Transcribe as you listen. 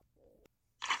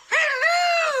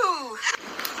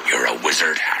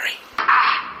wizard, Harry.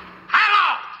 Hello!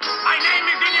 My name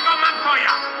is Inigo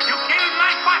Montoya. You killed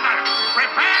my father.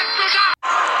 Prepare to die!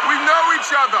 We know each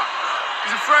other.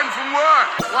 He's a friend from work.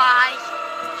 Why?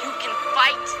 You can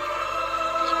fight.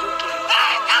 You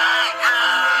can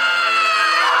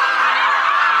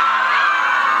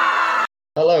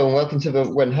Hello and welcome to the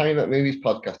When Harry Met Movies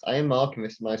podcast. I am Mark and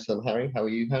this is my son Harry. How are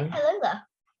you, Harry? Hello there. Are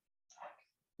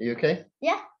you okay?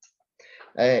 Yeah.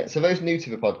 So those new to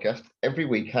the podcast, every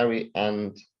week Harry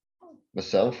and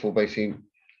myself will basically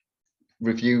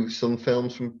review some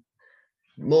films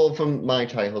more from my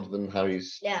childhood than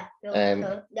Harry's. Yeah.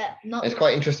 Not It's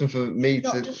quite interesting for me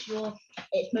not to. just your.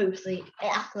 It's mostly.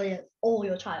 It actually is all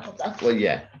your childhood. Well,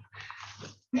 yeah.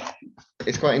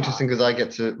 It's quite interesting because I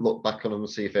get to look back on them and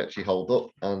see if they actually hold up,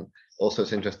 and also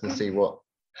it's interesting to see what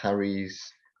Harry's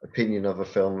opinion of a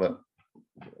film that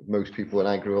most people when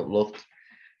I grew up loved.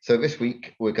 So this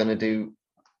week we're going to do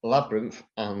Labyrinth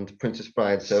and Princess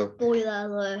Bride. So Spoiler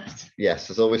alert. yes,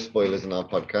 there's always spoilers in our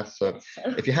podcast. So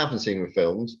if you haven't seen the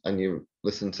films and you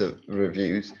listen to the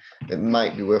reviews, it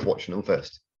might be worth watching them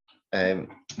first.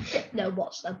 No,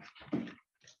 watch them.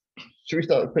 Should we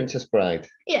start with Princess Bride?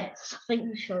 Yes, I think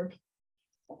we should.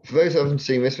 For those who haven't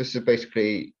seen this is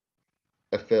basically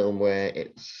a film where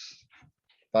it's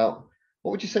about,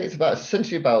 what would you say it's about? It's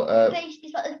essentially about Basically,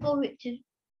 it's about this boy which is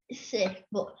sick,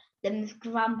 but then his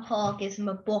grandpa gives him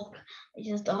a book. It's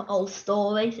just an old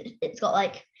story. It's got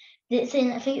like, it's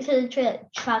in, I think it's in a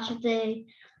tragedy,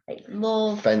 like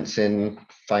love. fencing,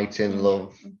 fighting,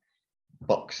 love,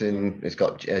 boxing. It's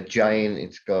got a giant.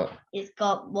 It's got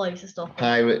Loads of stuff.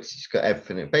 pirates. It's got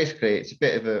everything. Basically, it's a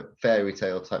bit of a fairy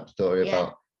tale type story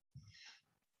about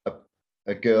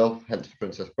a girl, hence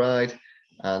Princess Bride,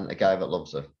 and a guy that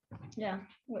loves her. Yeah.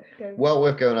 Well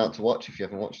worth going out to watch if you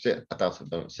haven't watched it. I doubt it's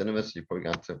done at cinemas, so you're probably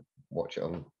going to have to watch it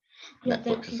on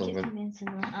Netflix or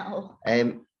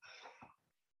something.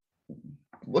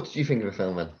 What did you think of the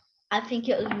film then? I think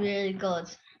it was really good.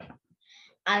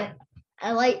 I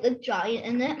like the giant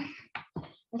in it.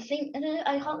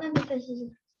 I can't remember if this is.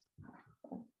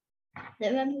 I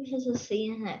don't remember if there's a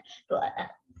scene in it, but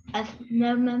I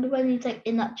remember when he's like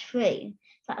in that tree.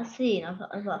 Is that a scene? I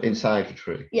thought Inside the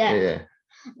tree. Yeah.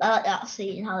 I like that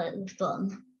scene, how it was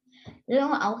done. You know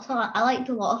what else I liked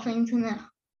a lot of things in it.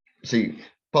 See,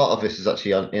 part of this is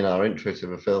actually in our intro to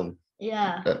the film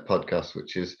Yeah. podcast,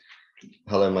 which is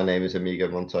 "Hello, my name is Inigo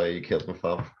Montoya. You killed my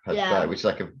father," which is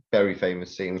like a very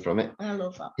famous scene from it. I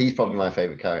love that. He's probably my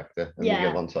favorite character,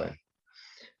 Inigo Montoya.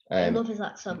 I love his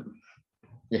accent.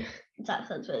 Yeah. His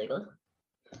accent's really good.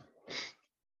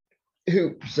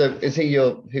 Is he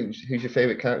who's your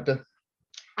favorite character?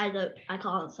 I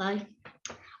can't say.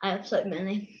 I have so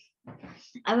many.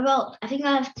 I think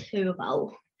I have two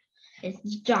about. It's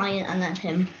the giant and then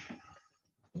him.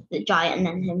 The giant and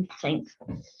then him, I think.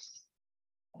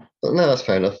 But no, that's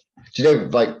fair enough. Do you know,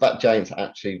 like, that giant's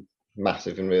actually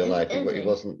massive in real life, but he? it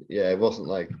wasn't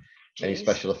like any Jeez.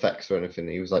 special effects or anything.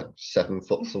 He was like 7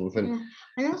 foot something. Yeah.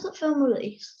 When was that film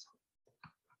released?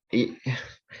 You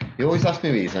always ask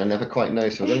me these and I never quite know,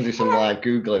 so we're going to do some live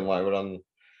Googling while we're on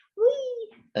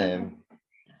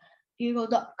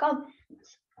Google.com.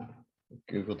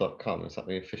 Google.com. Is that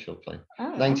the official thing? Oh.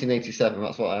 1987,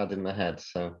 that's what I had in my head,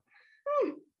 so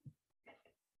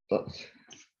that's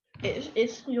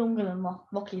It's younger than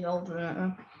Rocky's older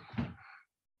than it.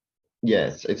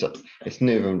 yeah, it's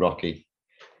newer than Rocky.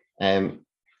 The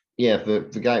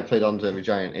guy who played Andre the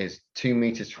Giant is 2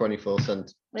 meters 24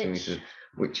 centimeters,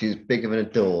 which is bigger than a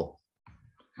door.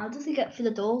 How does he get through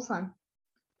the doors then?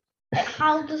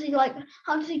 How does he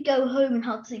go home and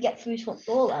how does he get through his front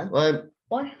door then? Well,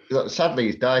 Why? sadly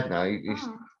he's died now.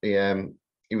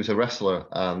 He was a wrestler,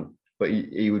 but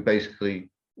he would basically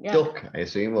duck, I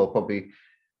assume, or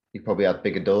he probably had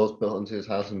bigger doors built into his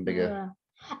house and bigger. Yeah.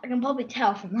 I can probably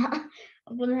tell from that.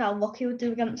 I wonder how Rocky would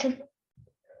do against him.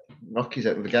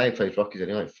 The guy who plays Rocky's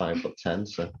only like 5'10",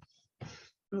 so.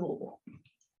 Ooh.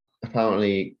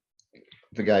 Apparently,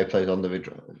 the guy who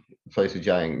plays the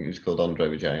giant, who's called Andre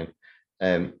the Giant.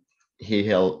 He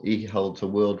holds a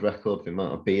world record for the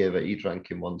amount of beer that he drank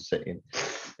in one sitting.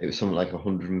 It was something like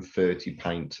 130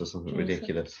 pints or something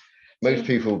ridiculous. Most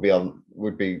people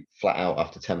would be flat out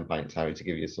after 10 pints, Harry, to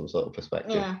give you some sort of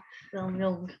perspective. Yeah, I'm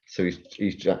young. So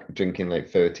he's drinking like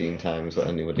 13 times what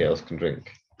anybody else can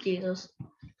drink. Jesus.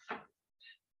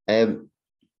 The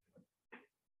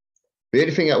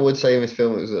only thing I would say in this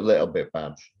film was a little bit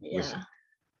bad. Yeah.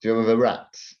 Do you remember the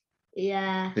rats?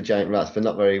 Yeah. The giant rats, they're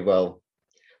not very well.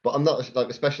 But I'm not like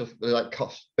the special, like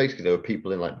basically there were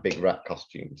people in like big rat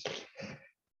costumes.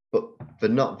 But they're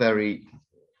not very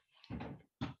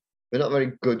they're not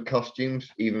very good costumes,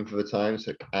 even for the time.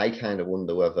 So I kind of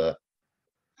wonder whether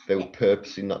they were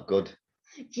purposely not good.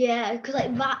 Yeah, because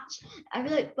like rats, I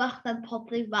feel like back then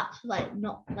probably rats were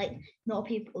not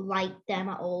people like them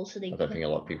at all. So they I don't think a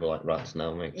lot of people like rats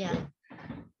now, mate. yeah,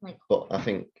 like But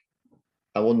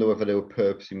I wonder whether they were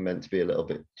purposely meant to be a little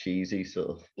bit cheesy, sort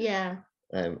of. yeah,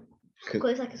 'Cause-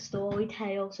 because it's like a story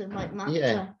tale, so it might matter.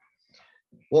 Yeah.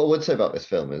 What I would say about this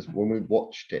film is when we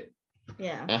watched it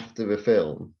Yeah, after the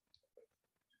film,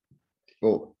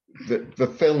 well, the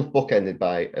film's bookended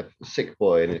by a sick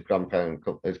boy and his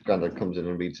granddad comes in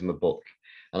and reads him a book.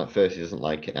 And at first he doesn't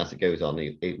like it. And as it goes on,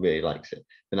 he really likes it.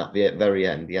 Then at the very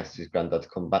end, he asks his granddad to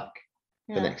come back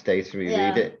yeah, the next day to reread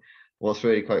Yeah. it. What's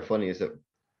really quite funny is that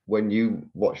when you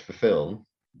watch the film,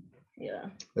 yeah,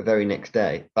 the very next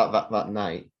day, that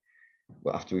night,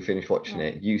 well, after we finished watching Yeah.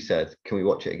 it, you said, "Can we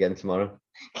watch it again tomorrow?"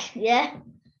 yeah.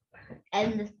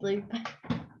 Endless loop.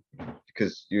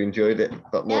 Because you enjoyed it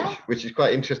that much, Yeah. which is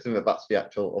quite interesting. That's the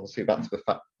actual. Obviously, that's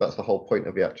the whole point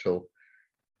of the actual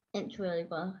It's really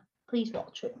good. Please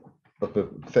watch it. of the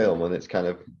film, and it's kind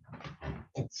of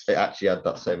It's it actually had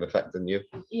that same effect on you.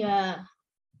 yeah.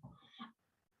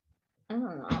 I don't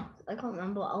know. I can't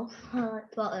remember what else I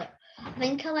liked about it. I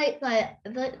think I like I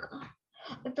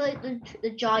feel like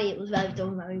the giant was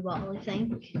done very well. I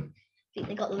think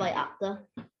they got the right actor.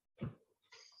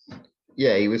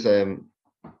 Yeah, he was. I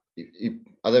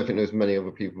don't think there was many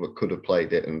other people that could have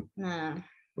played it, and No.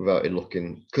 without it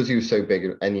looking, because he was so big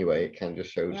anyway, it kind of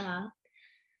just shows Yeah.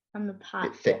 And the it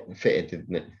part. fitted,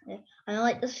 didn't it? And I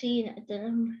like the scene at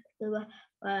dinner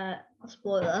where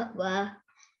spoiler where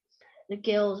the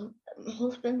girl's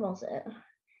husband was it.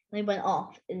 They went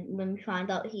off, and when we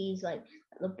find out he's like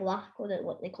the black or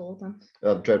what they called him.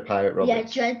 Dread Pirate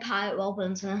Roberts. Yeah, Dread Pirate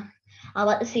Robinson. I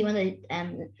like to see when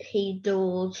he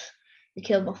does the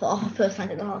kill off the first time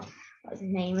I don't know what his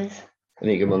name is.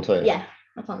 Inigo Montoya. Yeah,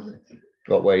 I found it.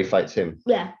 What, where he fights him?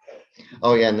 Yeah,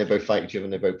 Oh yeah, and they both fight each other,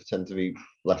 and they both pretend to be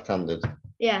left-handed,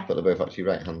 yeah, but they're both actually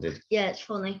right-handed. yeah. It's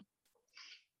funny.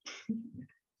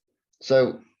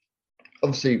 So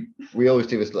obviously, we always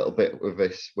do this little bit with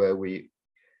this where we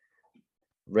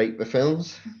rate the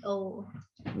films. Oh,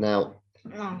 Now,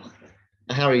 no.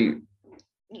 Harry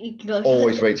You can go.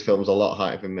 always first. rates films a lot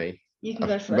higher than me. You can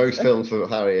go first. Most films for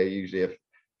Harry are usually a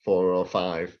 4 or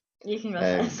 5. You can go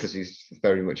Because first. he's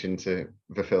very much into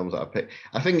the films that I picked.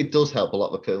 I think it does help a lot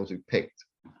of the films we've picked.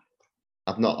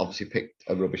 I've not obviously picked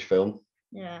a rubbish film.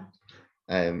 Yeah.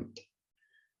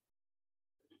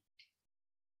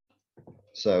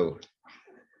 So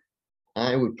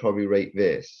I would probably rate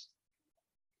this.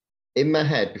 In my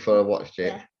head, before I watched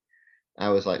it, Yeah. I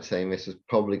was like saying this is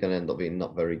probably going to end up being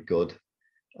not very good.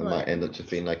 I might Right. end up just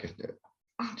being like a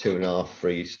 2.5,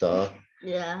 3 star,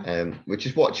 Yeah. which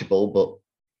is watchable, but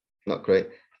not great.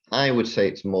 I would say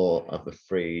it's more of a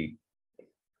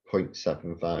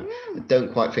 3.75. I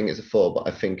don't quite think it's a 4, but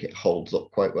I think it holds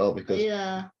up quite well because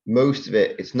Yeah. most of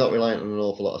it's not reliant on an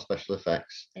awful lot of special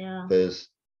effects. Yeah. There's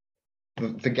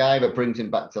the guy that brings him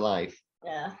back to life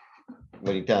Yeah.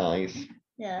 when he dies,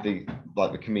 Yeah. the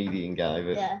comedian guy,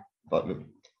 Yeah. like the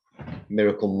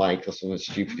Miracle Mike or something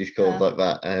stupid he's called Yeah. like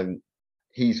that.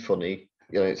 He's funny.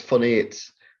 It's funny.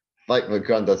 It's like my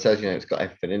granddad says. It's got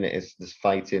everything in it. There's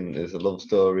fighting. There's a love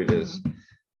story. There's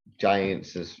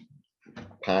giants. There's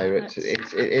pirates.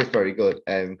 It is very good.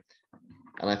 And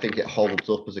I think it holds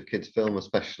up as a kids' film,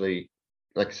 especially.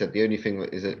 Like I said, the only thing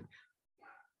that it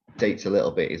dates a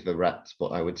little bit is the rats, but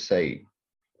I would say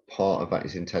part of that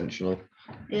is intentional.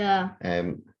 Yeah.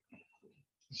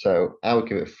 So I would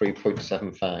give it a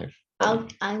 3.75.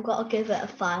 I'm gonna give it a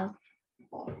 5.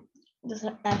 Just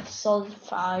a solid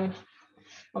 5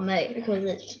 on me because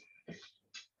it's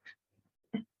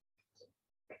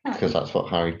Because that's what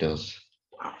Harry does.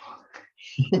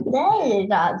 there it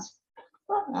does.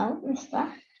 What no, it's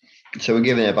that. So we're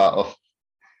giving it about a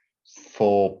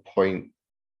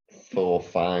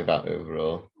 4.45 out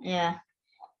overall. Yeah.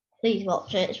 Please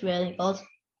watch it, it's really good.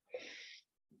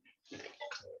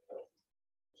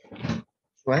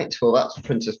 Right, well that's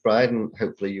Princess Bride, and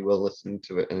hopefully you will listen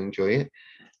to it and enjoy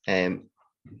it.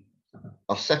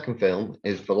 Our second film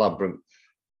is The Labyrinth,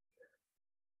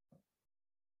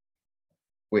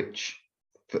 which,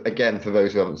 again, for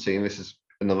those who haven't seen, this is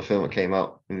another film that came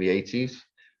out in the 80s.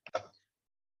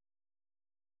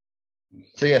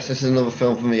 So yes, this is another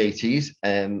film from the 80s.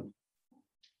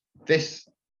 This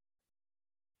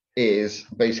is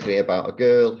basically about a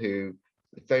girl who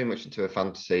is very much into a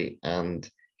fantasy, and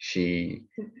she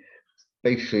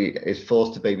basically is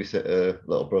forced to babysit her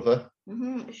little brother.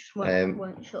 Just Um,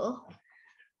 weren't sure.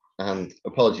 And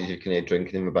apologies, you can hear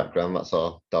drinking in the background. That's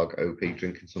our dog OP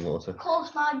drinking some water. Of course,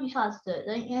 Margie has to do it,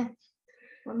 don't you?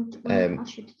 I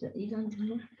should do it. You don't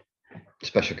do it.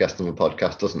 Special guest on the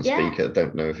podcast doesn't Yeah. speak. I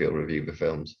don't know if he'll review the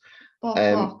films. Oh,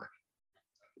 Um,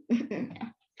 fuck.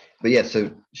 But yeah, so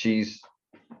she's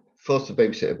forced to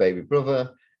babysit her baby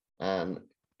brother, and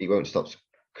he won't stop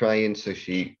crying. So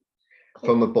she,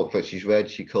 from a book that she's read,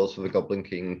 she calls for the Goblin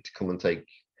King to come and take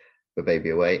the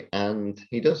baby away, and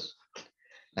he does.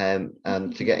 And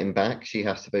to get him back, she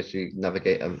has to basically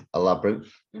navigate a labyrinth.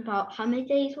 About how many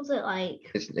days was it? Like,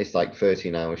 It's like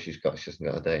 13 hours. She hasn't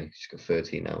got a day. She's got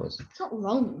 13 hours. it's not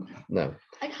long. No.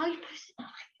 Like, how you.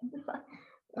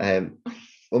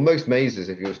 Well, most mazes,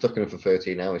 if you were stuck in it for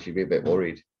 13 hours, you'd be a bit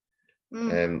worried.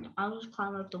 I'll just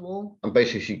climb up the wall. And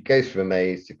basically, she goes through a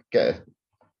maze to get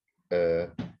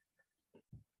her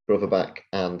brother back,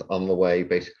 and on the way,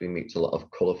 basically meets a lot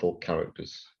of colourful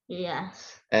characters.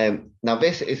 Yes. Now,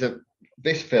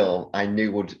 this film I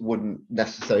knew wouldn't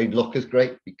necessarily look as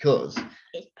great because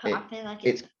I feel like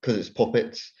it's because it's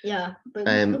puppets. Yeah, but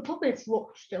um, the puppets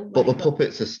look still. But the very good.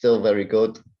 puppets are still very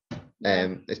good.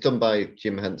 It's done by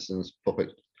Jim Henson's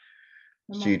puppet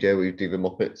studio. We do the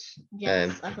Muppets.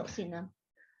 Yes, I've not seen them.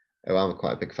 Oh, I'm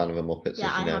quite a big fan of the Muppets.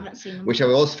 Yeah, as you I know. haven't seen them. Which I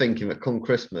was thinking that come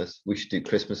Christmas, we should do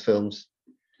Christmas films.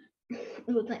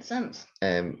 It would make sense. We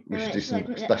should do it's some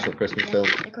like- special Christmas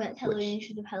films. Like when it's Halloween, you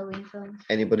should have Halloween films.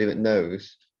 Anybody that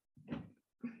knows,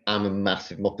 I'm a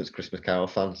massive Muppets Christmas Carol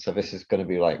fan, so this is going to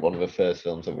be like one of the first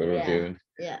films that we're Yeah. reviewing.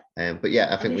 Yeah. But yeah,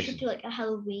 I And think we should do like a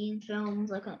Halloween films.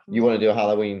 Like when it comes You want out. to do a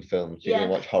Halloween film? So you're Yeah. going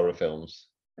to watch horror films?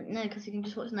 No, because you can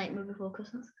just watch Nightmare Before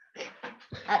Christmas.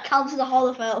 That counts as a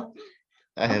horror film.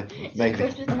 It's Maybe.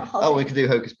 Christmas and a Oh, holiday. we could do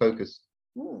Hocus Pocus.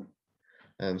 Ooh.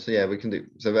 So yeah, we can do.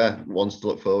 So there, ones to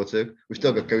look forward to. We've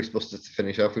still got Ghostbusters to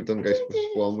finish off. We've done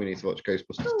Ghostbusters 1. We need to watch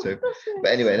Ghostbusters 2. But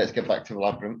anyway, let's get back to the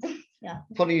Labyrinth. Yeah.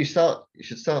 Funny, you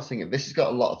should start singing. This has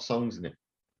got a lot of songs in it.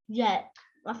 Yeah,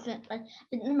 I think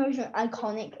the most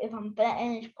iconic, if I'm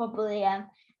betting, is probably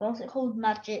what's it called?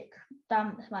 Magic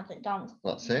Dance.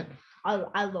 That's it.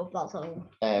 I love that song.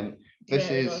 This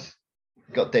Really is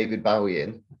got David Bowie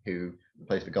in, who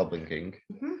plays the Goblin King,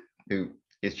 Mhm. who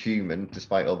is human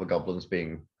despite all the goblins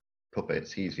being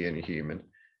puppets. He's the only human.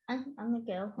 And the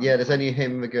girl. Yeah, there's only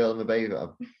him, the girl, and the baby that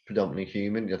are predominantly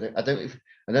human. I don't know.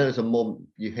 There's a mum.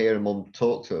 You hear a mum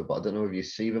talk to her, but I don't know if you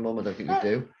see the mum. I don't think you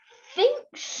do. Think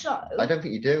so. I don't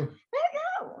think you do.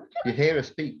 know. You hear her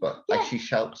speak, but like Yeah. she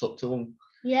shouts up to them.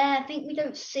 Yeah, I think we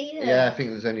don't see it. Yeah, I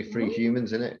think there's only 3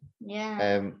 humans in it.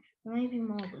 Yeah. Maybe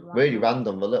more. Than that. Really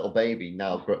random. The little baby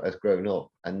now has grown up,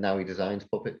 and now he designs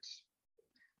puppets.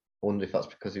 I wonder if that's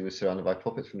because he was surrounded by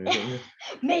puppets when he was younger.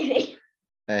 Maybe.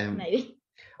 Um, Maybe.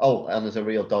 Oh, and there's a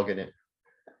real dog in it.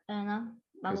 No.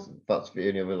 'Cause that's the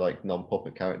only other like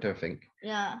non-puppet character, I think.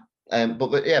 Yeah.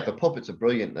 But yeah, the puppets are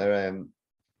brilliant. They're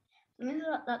Maybe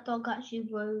that dog actually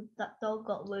rode. That dog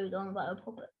got rode on by a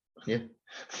puppet.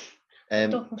 Yeah.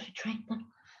 Dog must be trained then.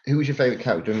 Who was your favourite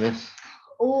character in this?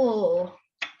 Oh,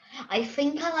 I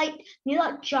think I like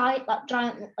that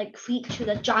giant like creature,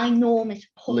 the ginormous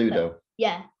puppet. Ludo.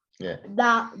 Yeah. Yeah.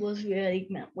 That was really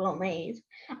well made.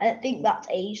 I don't think that's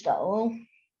aged at all.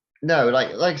 No,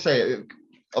 like I say,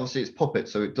 obviously it's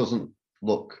puppets, so it doesn't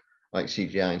look like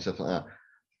CGI and stuff like that.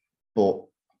 But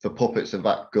the puppets are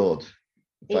that good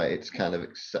that it's kind of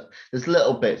there's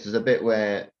little bits. There's a bit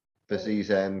where there's these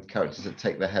characters that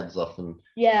take their heads off and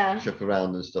Yeah. chuck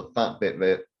around and stuff. That bit,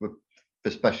 the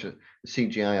special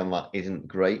CGI on that isn't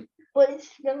great. But it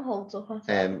still holds up. I think.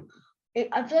 Um,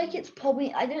 I feel like it's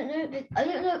probably I don't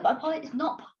know, but probably it's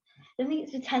not. I don't think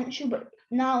it's intentional, but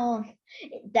now on,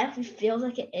 it definitely feels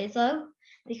like it is though,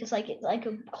 because like it's like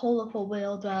a colourful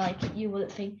world where like you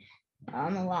wouldn't think. I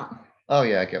don't know that. oh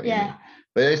yeah, I get what you mean. Yeah,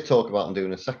 But there is talk about them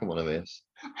doing a second one of this.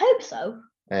 I hope so.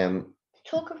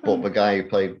 Talk But about. the guy who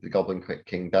played the Goblin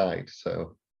King died,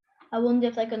 so I wonder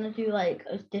if they're gonna do like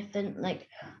a different like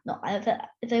not if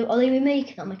they are they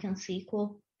remaking or making a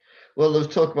sequel. well, there was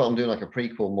talk about them doing like a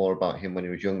prequel more about him when he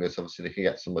was younger. So obviously they can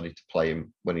get somebody to play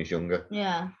him when he's younger.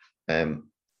 Yeah.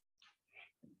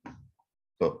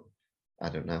 But I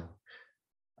don't know.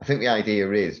 I think the idea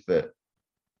is that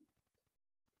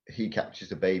he captures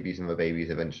the babies and the babies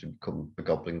eventually become the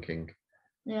Goblin King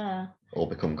Yeah. or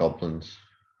become goblins.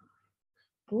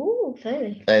 Ooh,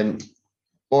 very.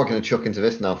 What we're going to chuck into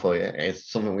this now for you is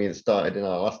something we had started in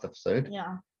our last episode,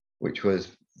 Yeah. which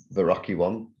was the Rocky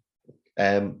one.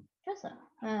 Guess so.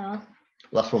 Yeah.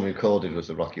 Last one we recorded was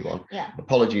the Rocky one. Yeah.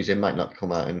 Apologies, it might not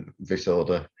come out in this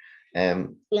order. Yeah.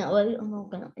 Well, I'm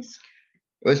organised.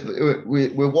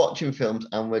 We're watching films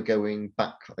and we're going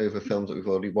back over films that we've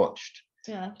already watched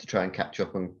Yeah. to try and catch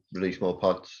up and release more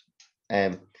pods.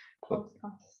 But,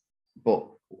 Podcast. but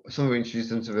something we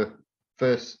introduced into the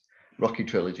first Rocky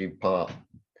trilogy part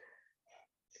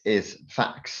is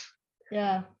facts.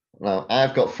 Yeah. Now,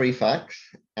 I've got 3 facts,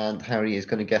 and Harry is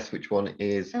going to guess which one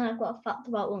is. And I've got a fact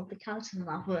about one of the characters in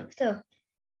that one too.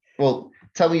 Well,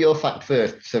 tell me your fact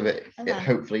first, so that it Okay.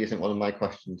 hopefully isn't one of my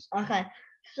questions. Okay.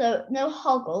 So no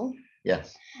Hoggle.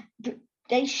 Yes.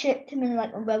 They shipped him in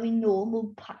like a very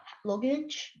normal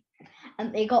luggage,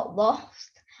 and they got lost.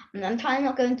 And I'm trying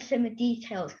not to go into some of the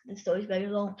details because the story's very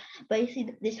long.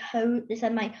 Basically, this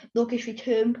had my luggage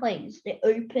return place. They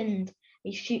opened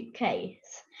a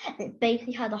suitcase, and it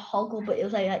basically had a Hoggle, but it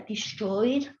was like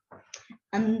destroyed.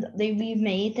 And they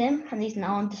remade him, and he's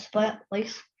now on display at the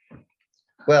place.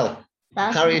 Well,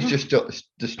 That's Harry's just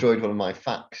destroyed one of my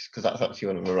facts, because that's actually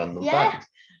one of the random Yeah. facts.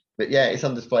 But yeah, it's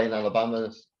on display in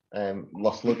Alabama's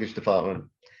lost luggage department,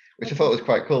 which I thought was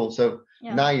quite cool. So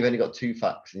Yeah. now you've only got 2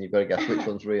 facts, and you've got to guess which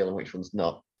one's real and which one's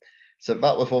not. So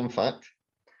that was one fact.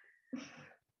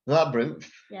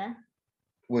 Labyrinth Yeah.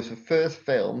 was the first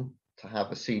film to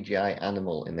have a CGI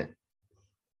animal in it.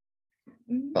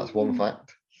 That's one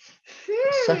fact.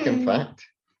 Second fact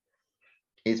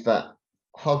is that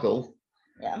Hoggle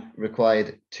Yeah.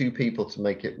 required 2 people to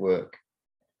make it work.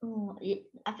 Oh,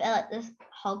 I feel like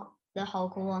the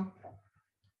Hoggle one.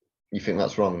 You think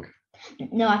that's wrong?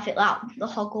 No, I think that the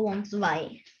Hoggle one's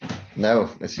right. No,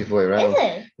 it's the other way Is around.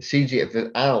 it? The CGI,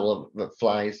 the owl that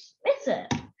flies, Is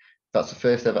it? that's the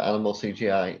first ever animal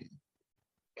CGI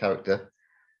character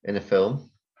in a film.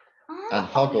 And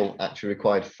Hoggle actually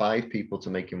required 5 people to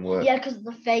make him work. Yeah, because of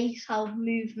the face, how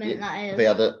movement Yeah, that is. They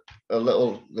had there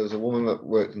was a woman that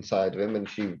worked inside of him, and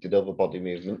she did other body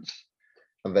movements.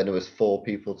 And then there was 4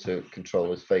 people to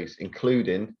control his face,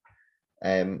 including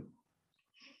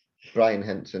Brian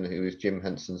Henson, who is Jim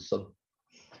Henson's son.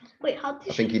 Wait, how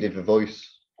did I think he did the voice,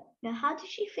 Yeah, how did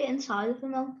she fit inside of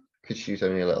him though? because she's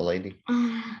only a little lady.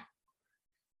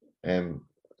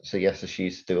 So yes, so she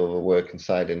used to do all the work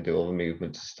inside and do all the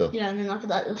movements and stuff. Yeah, and then after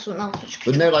that, there's something else.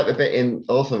 But no, like the bit in,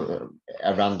 also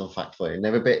a random fact for you,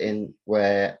 never bit in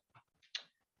where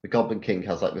the Goblin King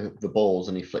has like the balls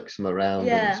and he flicks them around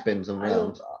Yeah, and spins them I love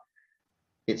around. that.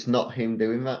 It's not him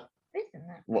doing that. Isn't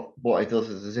it? What he does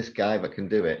is there's this guy that can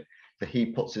do it, but he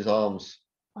puts his arms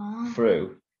Oh,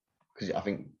 through, because I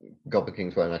think Goblin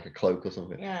King's wearing like a cloak or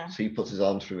something. yeah. So he puts his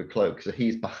arms through the cloak, so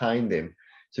he's behind him,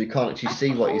 so he can't actually That's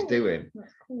see what he's cool. doing,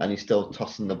 That's cool. and he's still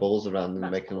tossing the balls around and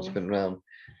That's making cool. them spin around.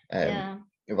 Yeah,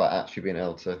 Without actually being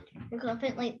able to. because I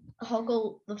think like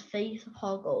Hoggle, the face of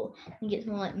Hoggle, he gets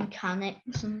more like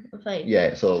mechanics and the face. Yeah,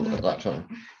 it's all Mm. electronic.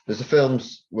 There's the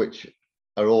films which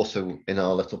are also in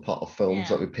our little pot of films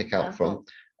Yeah, that we pick out yeah, from,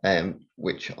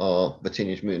 which are the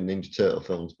Teenage Mutant Ninja Turtle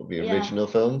films, but the Yeah. original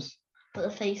films. But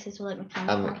the faces were like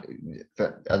mechanical.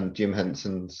 And Jim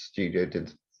Henson's studio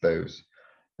did those.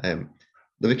 They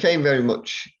became very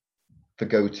much the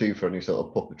go-to for any sort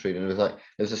of puppetry, and there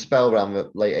was a spell around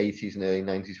the late 80s and early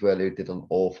 90s where they did an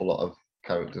awful lot of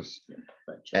characters.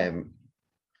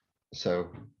 So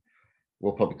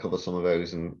we'll probably cover some of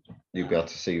those, and you'll be able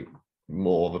to see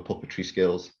more of the puppetry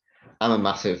skills. I'm a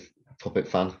massive puppet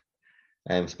fan,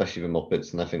 especially the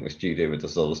Muppets, and I think the studio that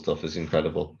does all the stuff is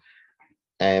incredible.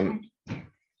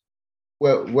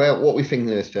 What we think of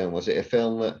this film, was it a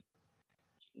film that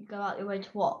You go out your way to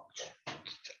watch.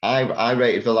 I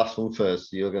rated the last one first,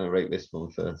 so you're going to rate this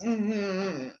one first?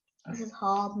 This is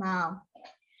hard now.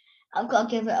 I've got to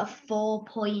give it a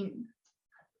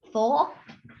 4.4.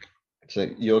 So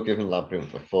you're giving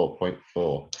Labyrinth a 4.4.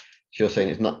 So you're saying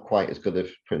it's not quite as good as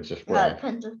Princess No, Bride.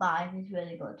 Princess Bride is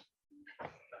really good.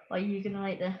 Are you gonna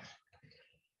rate this?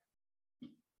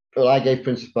 Well, I gave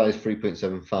Princess Bride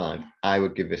 3.75. I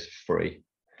would give this 3.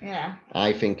 Yeah.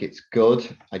 I think it's good.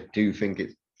 I do think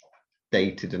it's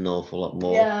dated an awful lot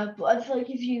more. Yeah, but I feel like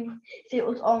if it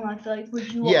was on, I feel like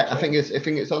would you watch Yeah, I it?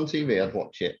 think it's on TV. I'd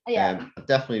watch it. Yeah. I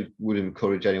definitely would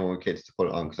encourage anyone with kids to put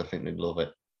it on, because I think they'd love it.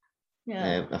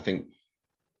 Yeah. I think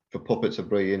the puppets are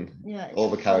brilliant. Yeah. It's All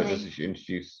the characters funny. that you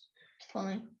introduce. It's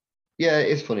funny. Yeah, it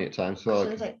is funny at times. So So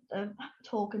there's like a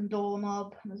talking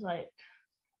doorknob, and there's like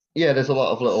yeah, there's a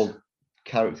lot of little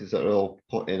characters that are all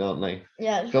put in, aren't they?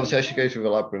 yeah. So obviously, as she goes through the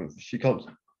labyrinth, she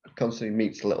constantly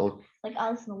meets little. like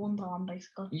Alice in the Wonderland,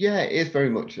 basically. Yeah, it is very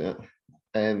much that.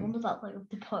 I wonder if that's like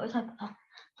the prototype of that.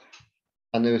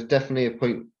 And there was definitely a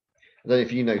point. I don't know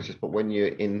if you noticed, but when you're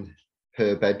in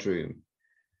her bedroom,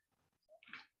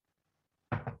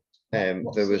 What there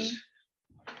was scene?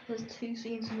 There's 2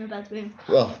 scenes in the bedroom.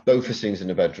 both the scenes in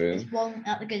the bedroom. There's one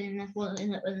at the beginning, there's one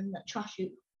in the trash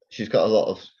chute. She's got a lot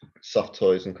of soft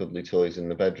toys and cuddly toys in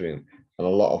the bedroom,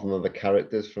 and a lot of them are the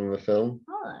characters from the film.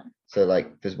 Oh, So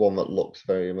like, there's one that looks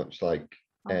very much like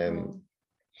cool.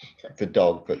 the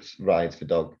dog that rides the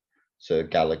dog. So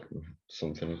Gallagher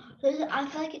something. I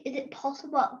feel like, is it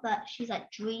possible that she's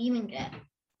like dreaming it?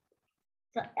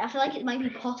 I feel like it might be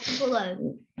possible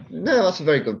though. No, that's a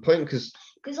very good point because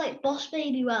like Boss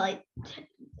Baby, where like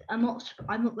I watched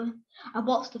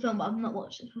the film, but I've not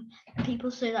watched it.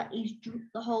 People say that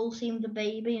the whole scene with the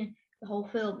baby and the whole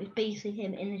film is basically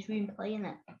him in this room playing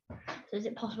it. So is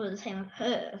it possible the same with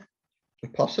her?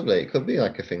 possibly it could be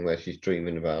like a thing where she's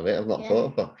dreaming about it. I've not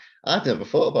thought about. I've never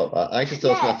thought about that. I just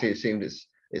automatically assumed it's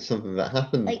something that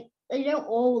happened. Like they don't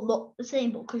all look the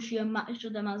same, but because you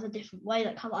imagine them as a different way,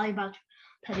 like how I imagine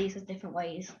Teddy's as different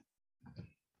ways.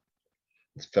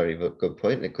 It's a very good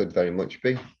point. It could very much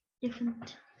be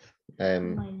Different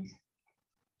ways.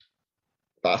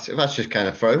 That's just kind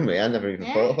of thrown me. I never even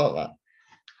thought about that.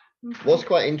 Okay. What's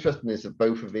quite interesting is that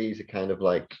both of these are kind of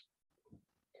like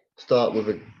start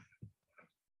with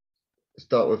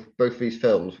both of these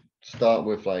films start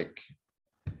with like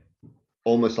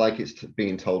almost like it's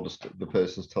being told, the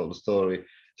person's told a story.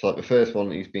 So like the first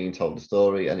one, he's being told the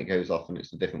story and it goes off and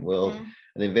it's a different world.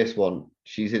 And in this one,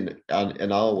 she's in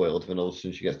our world, and all of a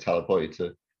sudden she gets teleported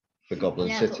to the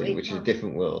Goblin City, which is a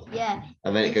different world. Yeah.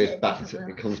 And then it goes back to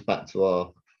it comes back to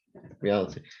our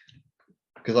reality.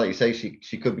 Because like you say,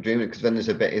 she could be dreaming, because then there's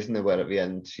a bit, isn't there, where at the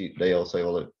end they all say,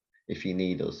 well, if you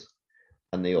need us,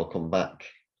 and they all come back.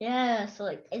 Yeah, so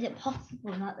like, is it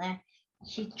possible that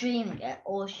she's dreaming it,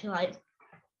 or she like,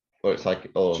 or it's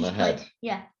like all in her head? Like,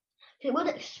 yeah, it would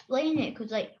explain it,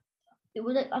 because like it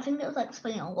would. I think it was like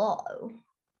explaining a lot,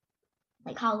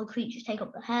 like how the creatures take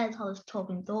up the heads, how there's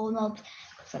talking doorknobs.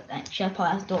 Like she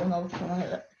probably has doorknobs.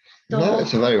 No,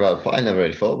 it's a very well point. I never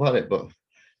really thought about it, but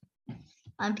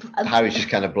Harry's just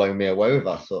kind of blown me away with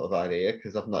that sort of idea,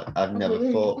 because I've never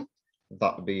thought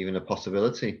that would be even a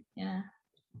possibility. Yeah.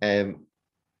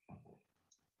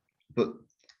 But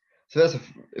so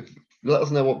let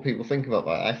us know what people think about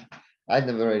that. I'd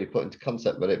never really put into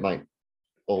concept, but it might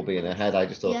all be in her head. I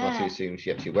just automatically assumed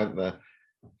she actually went there.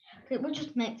 It would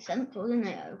just make sense, wouldn't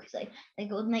it? Because like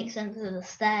it would make sense with the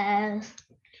stairs.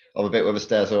 Oh, the bit where the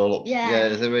stairs are all up. Yeah. Yeah,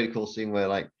 there's a really cool scene where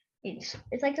like it's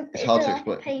like it's hard to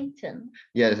explain. Painting.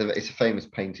 Yeah, it's a famous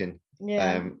painting.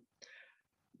 Yeah.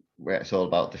 Where it's all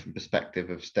about different perspective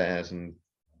of stairs and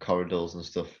corridors and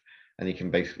stuff, and he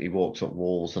can basically walk up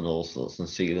walls and all sorts and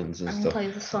ceilings and stuff.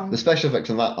 Play the song. The special effects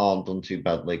on that aren't done too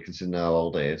badly considering how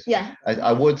old it is. Yeah.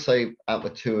 I would say out of the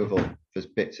two of them, there's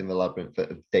bits in the labyrinth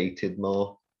that are dated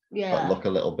more. Yeah. That look a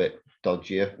little bit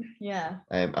dodgier. Yeah.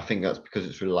 I think that's because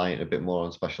it's relying a bit more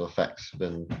on special effects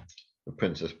than the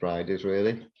Princess Bride is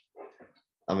really.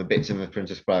 And the bits in the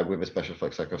Princess Bride with the special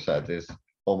effects, like I've said, is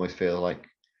almost feel like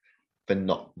they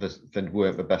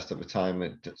weren't the best at the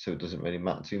time, so it doesn't really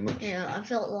matter too much. Yeah, I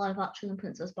felt live action in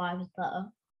Princess Bride was better,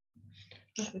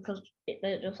 just because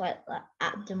they're just like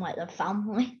acting like their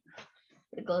family.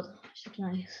 They're good. It's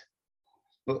nice.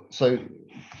 But so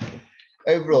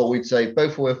overall, we'd say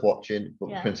both are worth watching,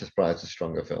 but Princess Bride's a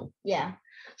stronger film. Yeah.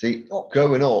 See,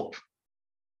 growing up,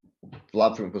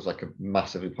 Labyrinth was like a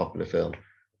massively popular film.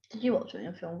 Did you watch it when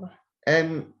you were younger?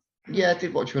 Yeah, I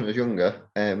did watch it when I was younger.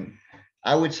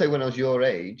 I would say when I was your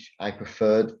age, I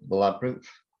preferred the Labyrinth.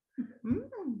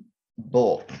 Mm-hmm.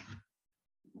 But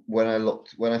when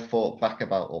I thought back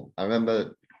about them, I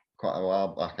remember quite a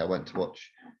while back I went to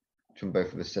watch from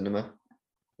both of the cinema.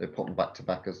 They put them back to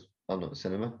back as on at the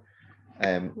cinema.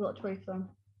 Watch both of them.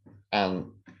 And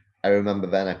I remember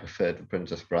then I preferred the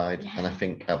Princess Bride, and I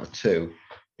think out of the two,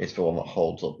 it's the one that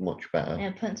holds up much better.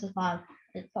 Yeah, Princess Bride.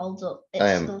 It folds up.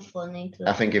 It's still funny.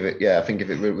 I think if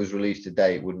it was released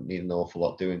today, it wouldn't need an awful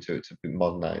lot doing to it to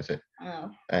modernise it. Oh.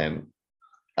 And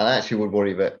I actually would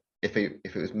worry that if it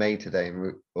was made today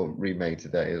or remade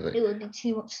today, it would be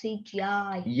too much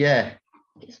CGI. Yeah,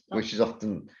 which is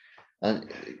often, and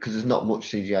because there's not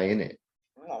much CGI in it.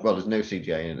 Well, there's no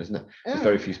CGI in it, isn't it? There's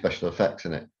very few special effects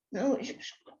in it. No, it's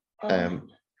just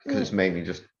because it's mainly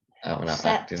just out and out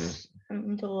acting.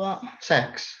 And all that.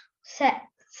 Sex.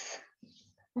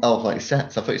 Oh, like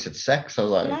sets. I thought you said sex. I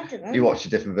was like, you watched a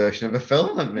different version of a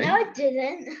film than me. No, I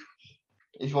didn't.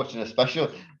 He's watching a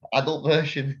special adult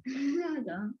version. No, I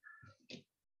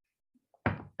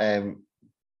don't.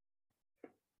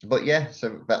 But yeah,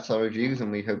 so that's our reviews,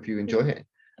 and we hope you enjoy it.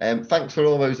 Thanks for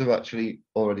all those who've actually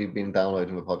already been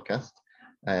downloading the podcast.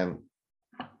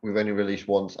 We've only released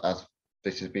once as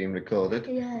this is being recorded.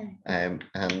 Yeah. And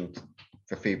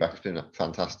the feedback's been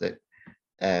fantastic.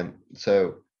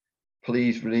 So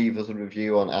please leave us a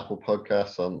review on Apple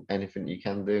Podcasts, on anything you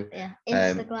can do. Yeah.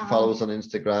 Instagram. Follow us on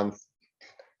Instagram.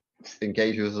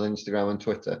 engage with us on Instagram and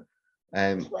Twitter.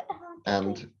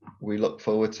 And we look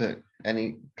forward to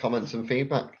any comments and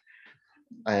feedback.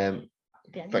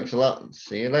 Thanks a lot.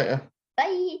 See you later.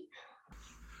 Bye.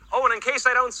 Oh, and in case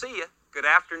I don't see you, good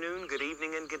afternoon, good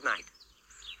evening, and good night.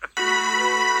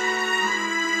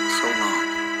 So long,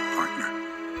 partner.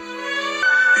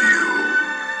 You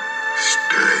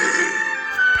stay.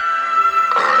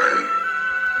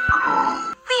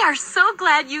 I We are so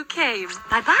glad you came.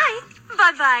 Bye-bye.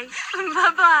 Bye-bye.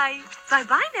 Bye-bye.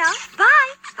 Bye-bye now.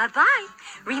 Bye. Bye-bye.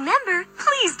 Remember,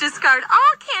 please discard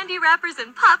all candy wrappers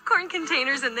and popcorn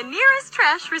containers in the nearest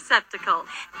trash receptacle.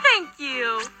 Thank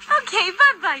you. Okay,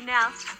 bye-bye now.